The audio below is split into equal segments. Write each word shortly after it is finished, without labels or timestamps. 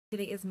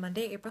Today is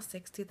Monday, April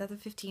 6th,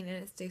 2015, and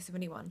it's day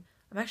 71.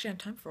 I'm actually on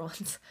time for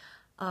once.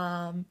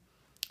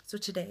 So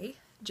today,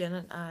 Jen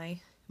and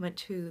I went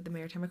to the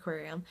Maritime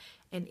Aquarium,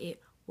 and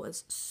it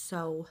was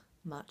so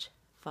much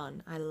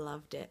fun. I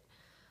loved it.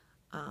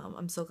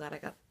 I'm so glad I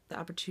got the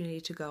opportunity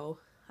to go.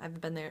 I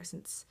haven't been there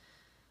since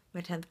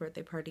my 10th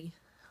birthday party.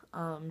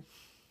 And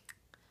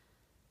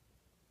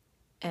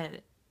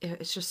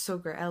it's just so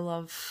great. I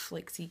love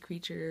like sea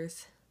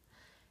creatures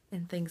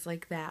and things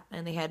like that.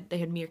 And they had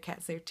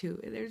meerkats there too.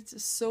 They're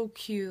just so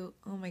cute.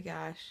 Oh my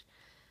gosh.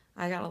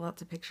 I got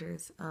lots of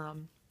pictures.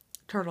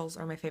 Turtles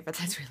are my favorite.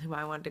 That's really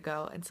why I wanted to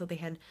go. And so they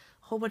had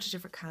a whole bunch of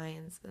different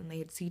kinds, and they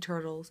had sea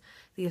turtles.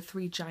 They had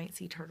 3 giant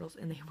sea turtles,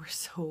 and they were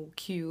so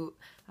cute.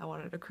 I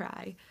wanted to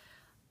cry.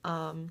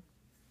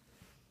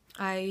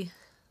 I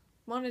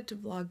wanted to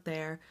vlog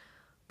there,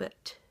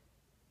 but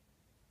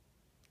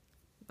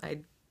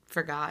I'd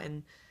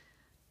forgotten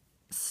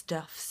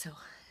stuff, so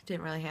it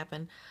didn't really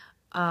happen.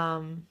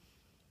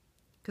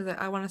 Because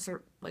I want to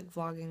start like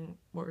vlogging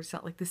where it's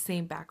not like the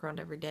same background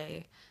every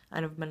day.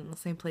 I've been in the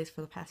same place for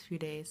the past few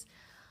days.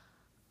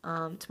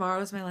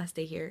 Tomorrow is my last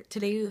day here.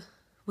 Today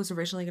was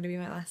originally going to be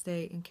my last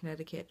day in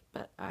Connecticut,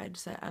 but I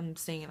decided I'm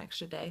staying an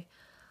extra day.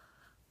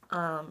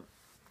 And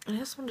I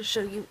just wanted to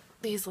show you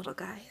these little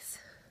guys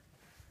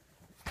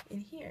in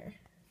here.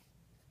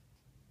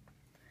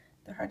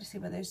 They're hard to see,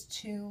 but there's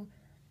 2.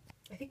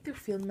 I think they're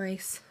field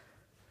mice.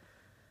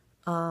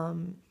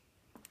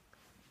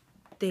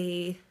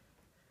 They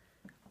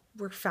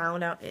were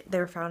found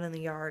in the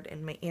yard,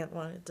 and my aunt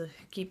wanted to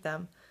keep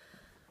them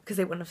because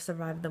they wouldn't have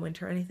survived the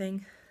winter or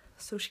anything,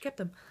 so she kept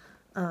them.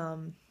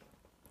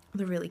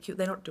 They're really cute.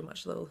 They don't do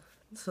much though,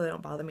 so they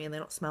don't bother me, and they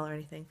don't smell or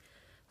anything,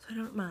 so I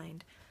don't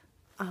mind.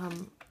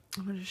 I'm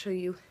going to show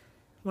you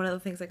one of the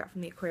things I got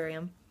from the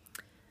aquarium.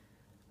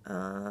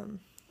 The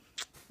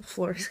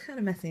floor is kind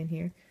of messy in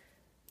here,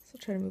 so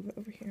I'll try to move it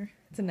over here.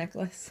 It's a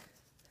necklace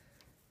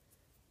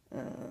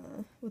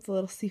with a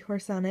little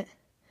seahorse on it.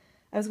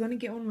 I was going to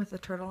get one with a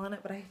turtle on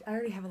it, but I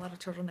already have a lot of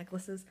turtle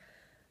necklaces.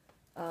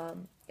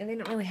 And they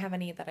didn't really have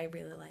any that I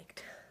really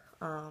liked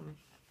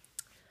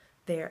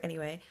there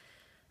anyway.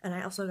 And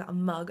I also got a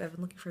mug. I've been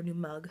looking for a new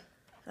mug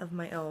of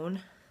my own.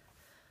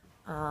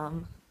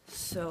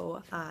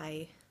 So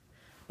I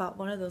bought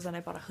one of those, and I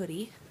bought a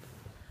hoodie.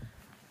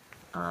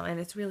 And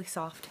it's really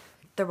soft.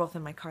 They're both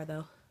in my car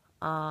though.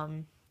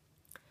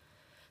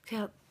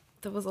 Yeah,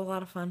 that was a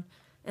lot of fun.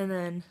 And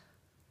then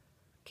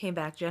came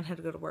back. Jen had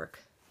to go to work.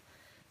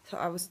 So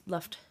I was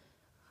left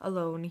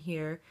alone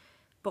here,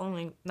 but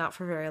only not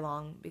for very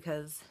long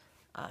because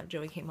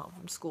Joey came home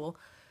from school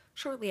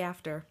shortly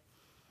after.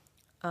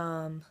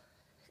 And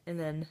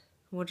then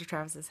we went to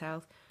Travis's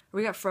house.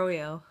 We got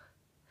froyo,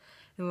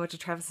 and we went to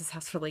Travis's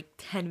house for like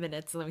 10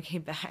 minutes, and then we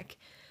came back.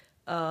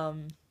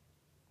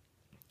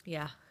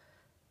 Yeah.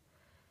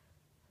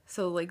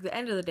 So like the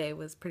end of the day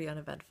was pretty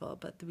uneventful,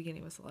 but the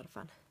beginning was a lot of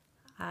fun.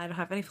 I don't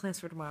have any plans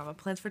for tomorrow. My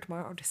plans for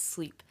tomorrow are to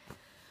sleep.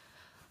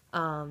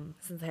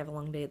 Since I have a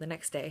long day the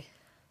next day,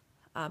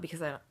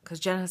 because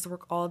Jen has to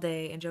work all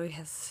day, and Joey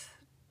has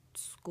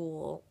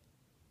school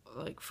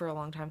like for a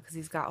long time because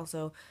he's got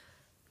also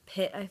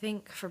pit, I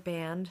think, for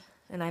band,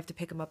 and I have to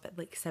pick him up at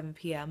like 7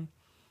 p.m.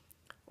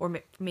 or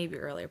maybe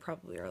earlier,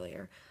 probably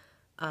earlier.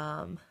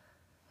 So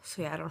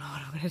yeah, I don't know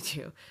what I'm gonna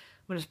do.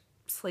 I'm gonna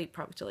sleep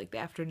probably till like the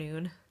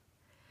afternoon,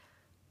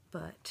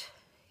 but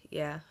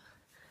yeah.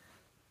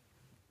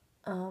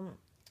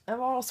 I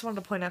also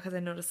wanted to point out, because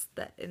I noticed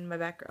that in my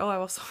background. Oh, I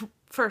also,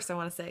 first I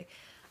want to say,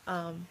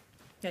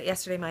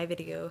 yesterday my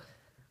video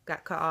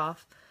got cut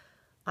off.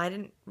 I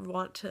didn't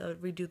want to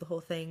redo the whole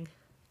thing,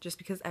 just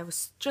because I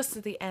was just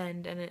at the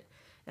end, and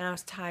I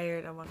was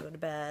tired. I wanted to go to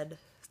bed,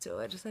 so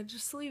I decided to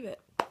just leave it.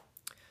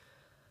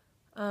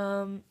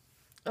 Oh,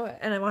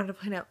 and I wanted to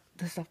point out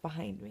the stuff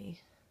behind me.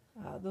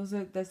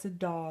 That's a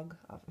dog.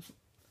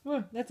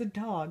 That's a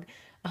dog.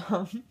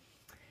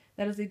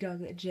 That is a dog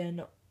that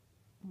Jen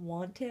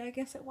wanted, I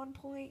guess, at one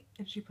point,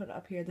 and she put it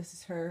up here. This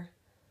is her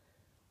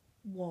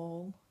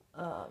wall.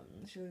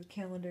 She has a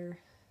calendar,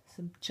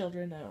 some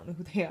children, I don't know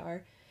who they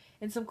are,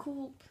 and some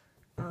cool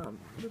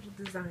little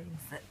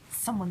designs that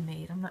someone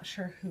made. I'm not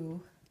sure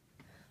who.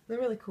 They're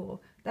really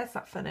cool. That's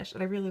not finished,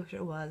 and I really wish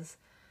it was,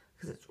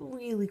 because it's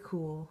really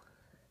cool.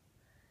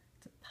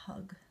 It's a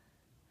pug,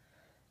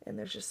 and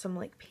there's just some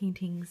like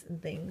paintings and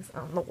things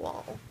on the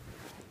wall.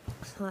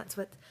 So that's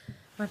what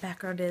my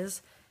background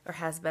is, or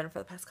has been for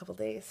the past couple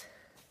days.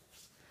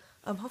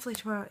 Hopefully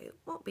tomorrow it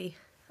won't be.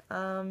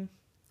 So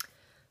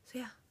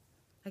yeah,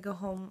 I go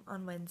home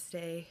on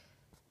Wednesday.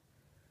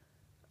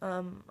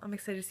 I'm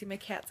excited to see my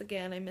cats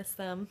again. I miss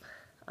them.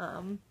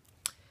 Oh,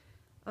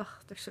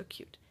 they're so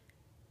cute.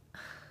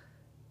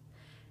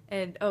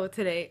 And oh,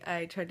 today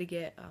I tried to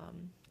get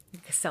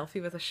like a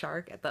selfie with a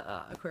shark at the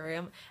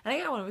aquarium, and I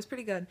got one. It was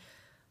pretty good.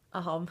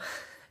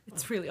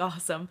 It's really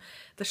awesome.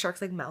 The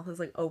shark's like mouth is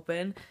like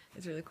open.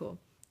 It's really cool.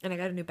 And I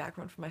got a new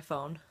background for my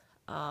phone.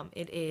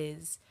 It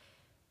is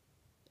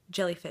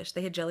jellyfish.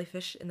 They had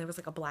jellyfish, and there was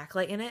like a black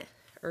light in it,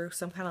 or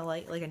some kind of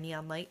light, like a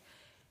neon light,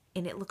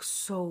 and it looks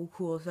so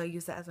cool, so I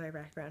use that as my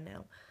background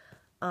now.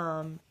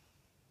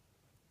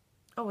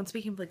 Oh, and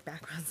speaking of like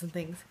backgrounds and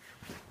things,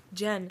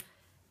 Jen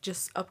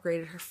just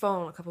upgraded her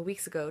phone a couple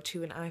weeks ago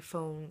to an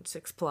iPhone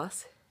 6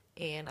 Plus,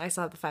 and I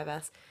still have the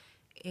 5S,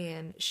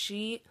 and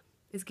she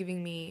is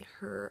giving me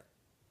her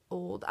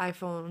old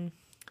iPhone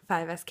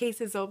 5S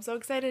cases, so I'm so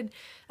excited.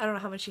 I don't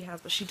know how much she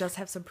has, but she does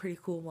have some pretty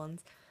cool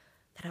ones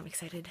that I'm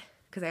excited,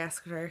 because I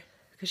asked her,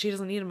 because she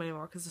doesn't need them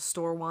anymore, because the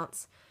store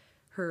wants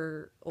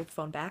her old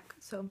phone back,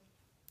 so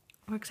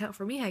works out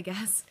for me, I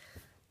guess.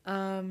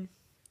 So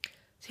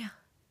yeah,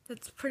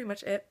 that's pretty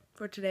much it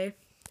for today.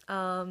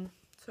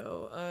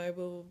 So I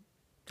will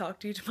talk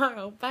to you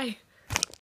tomorrow. Bye.